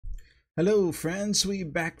Hello friends, we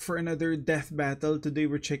back for another death battle. Today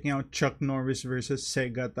we're checking out Chuck Norris versus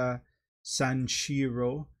Segata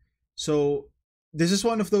Sanshiro. So this is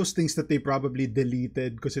one of those things that they probably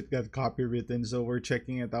deleted because it got copywritten, so we're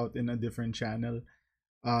checking it out in a different channel.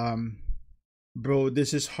 Bro,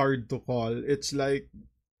 this is hard to call. It's like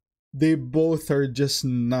they both are just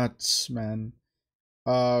nuts, man.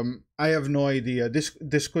 I have no idea. This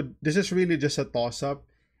is really just a toss-up.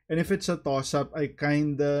 And if it's a toss-up,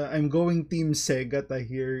 I'm going Team Segata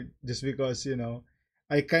here just because,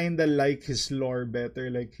 I kinda like his lore better.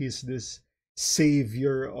 Like he's this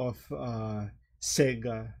savior of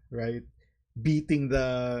Sega, right? Beating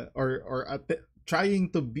trying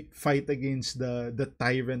to fight against the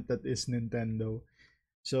tyrant that is Nintendo.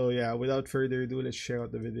 So yeah, without further ado, let's check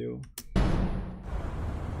out the video.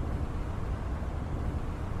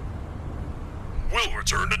 We'll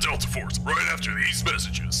return to Delta Force right after these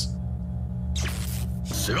messages.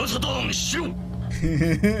 Segatasanshiro.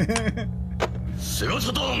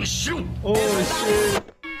 Segatasanshiro. Oh shit!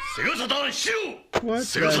 Segatasanshiro. What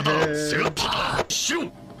the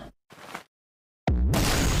heck?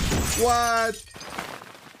 What?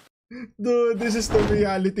 Dude, this is the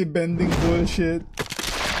reality bending bullshit.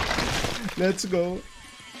 Let's go.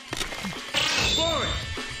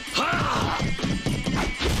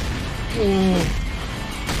 Oh.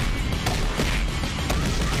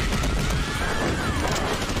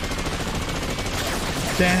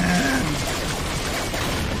 Damn.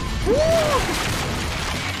 Woo!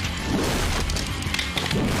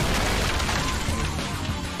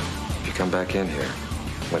 If you come back in here,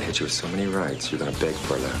 I'm gonna hit you with so many rights, you're gonna beg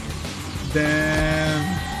for that.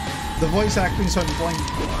 Damn. The voice acting's on point.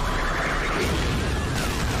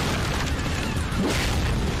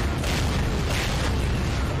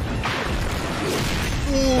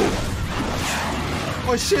 Ooh.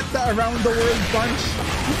 Oh shit, the around the world punch.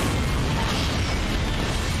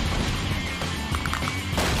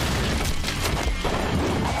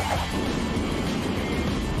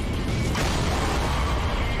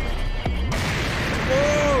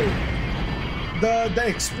 The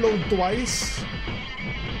explode twice.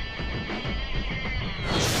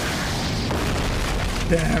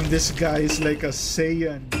 Damn, this guy is like a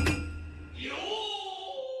Saiyan.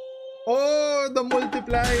 Oh, the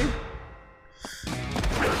multiply.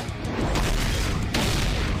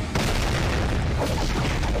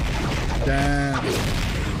 Damn.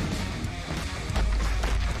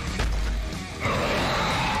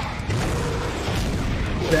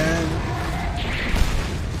 Damn.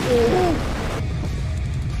 Oh.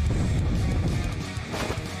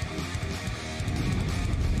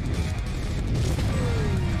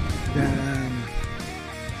 Damn.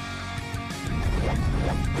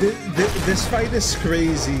 This fight is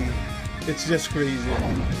crazy. It's just crazy.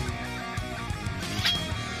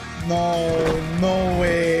 No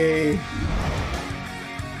way.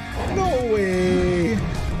 No way.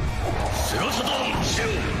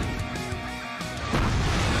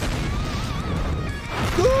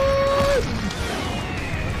 Good.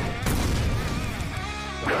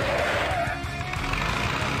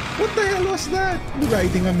 What the hell was that?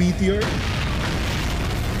 Riding a meteor?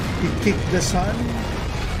 He kicked the sun?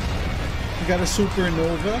 He got a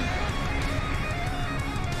supernova?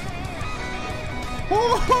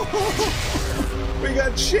 Oh! We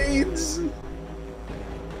got shades!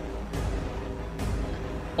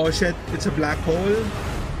 Oh shit, it's a black hole?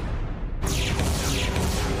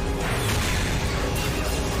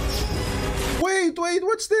 Wait,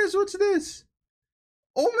 what's this? What's this?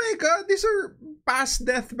 Oh my god, these are past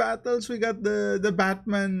death battles. We got the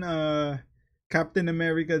Batman, Captain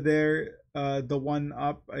America there, the one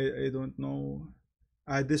up. I don't know.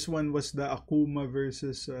 This one was the Akuma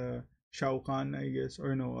versus Shao Kahn, I guess,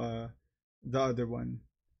 or no, the other one.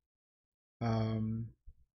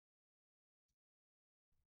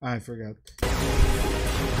 I forgot.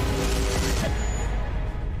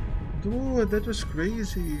 Dude, that was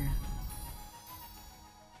crazy.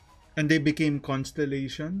 And they became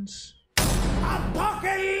constellations.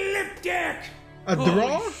 Apocalyptic! A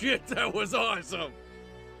draw? Holy shit, that was awesome!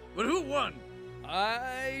 But who won?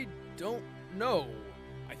 I don't know.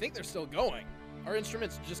 I think they're still going. Our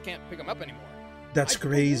instruments just can't pick them up anymore. That's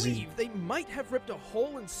crazy. I believe they might have ripped a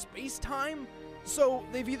hole in space-time, so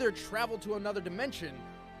they've either traveled to another dimension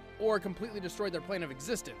or completely destroyed their plane of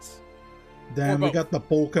existence. Damn, we got the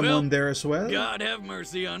Pokemon there as well. God have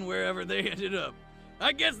mercy on wherever they ended up.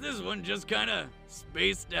 I guess this one just kinda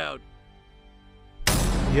spaced out.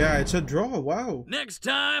 Yeah, it's a draw. Wow. Next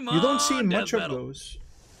time you don't see on much Death of Battle. those.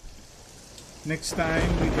 Next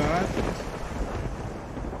time we got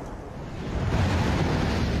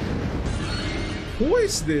Who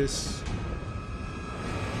is this?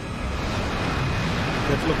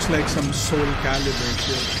 That looks like some Soul Calibur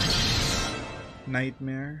shit.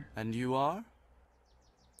 Nightmare. And you are?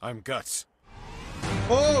 I'm Guts.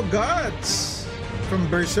 Oh, Guts!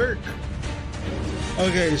 From Berserk.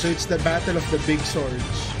 Okay, so it's the battle of the big swords,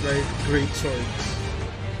 right? Great swords.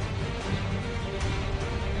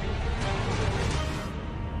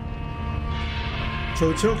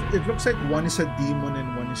 So it looks like one is a demon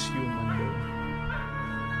and one is human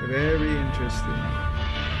though. Very interesting.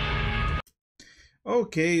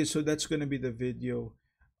 Okay, so that's gonna be the video.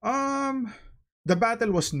 The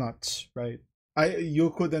battle was nuts, right?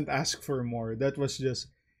 You couldn't ask for more. That was just,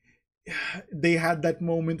 they had that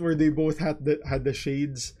moment where they both had the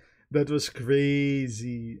shades. That was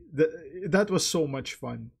crazy. That was so much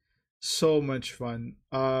fun. So much fun.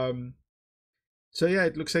 So yeah,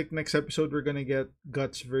 it looks like next episode we're gonna get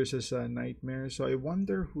Guts versus Nightmare. So I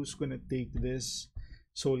wonder who's gonna take this.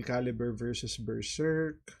 Soul Calibur versus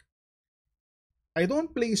Berserk. I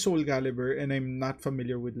don't play Soul Calibur and I'm not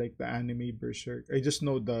familiar with like the anime Berserk. I just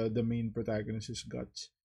know the main protagonist is Guts.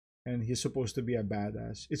 And he's supposed to be a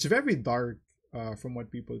badass. It's very dark, from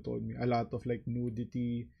what people told me. A lot of like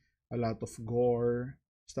nudity, a lot of gore,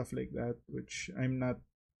 stuff like that, which I'm not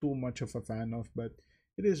too much of a fan of, but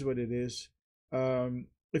it is what it is.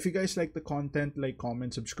 If you guys like the content, like,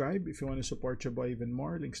 comment, subscribe. If you want to support your boy even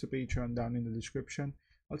more, links to Patreon down in the description.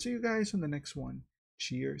 I'll see you guys on the next one.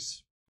 Cheers.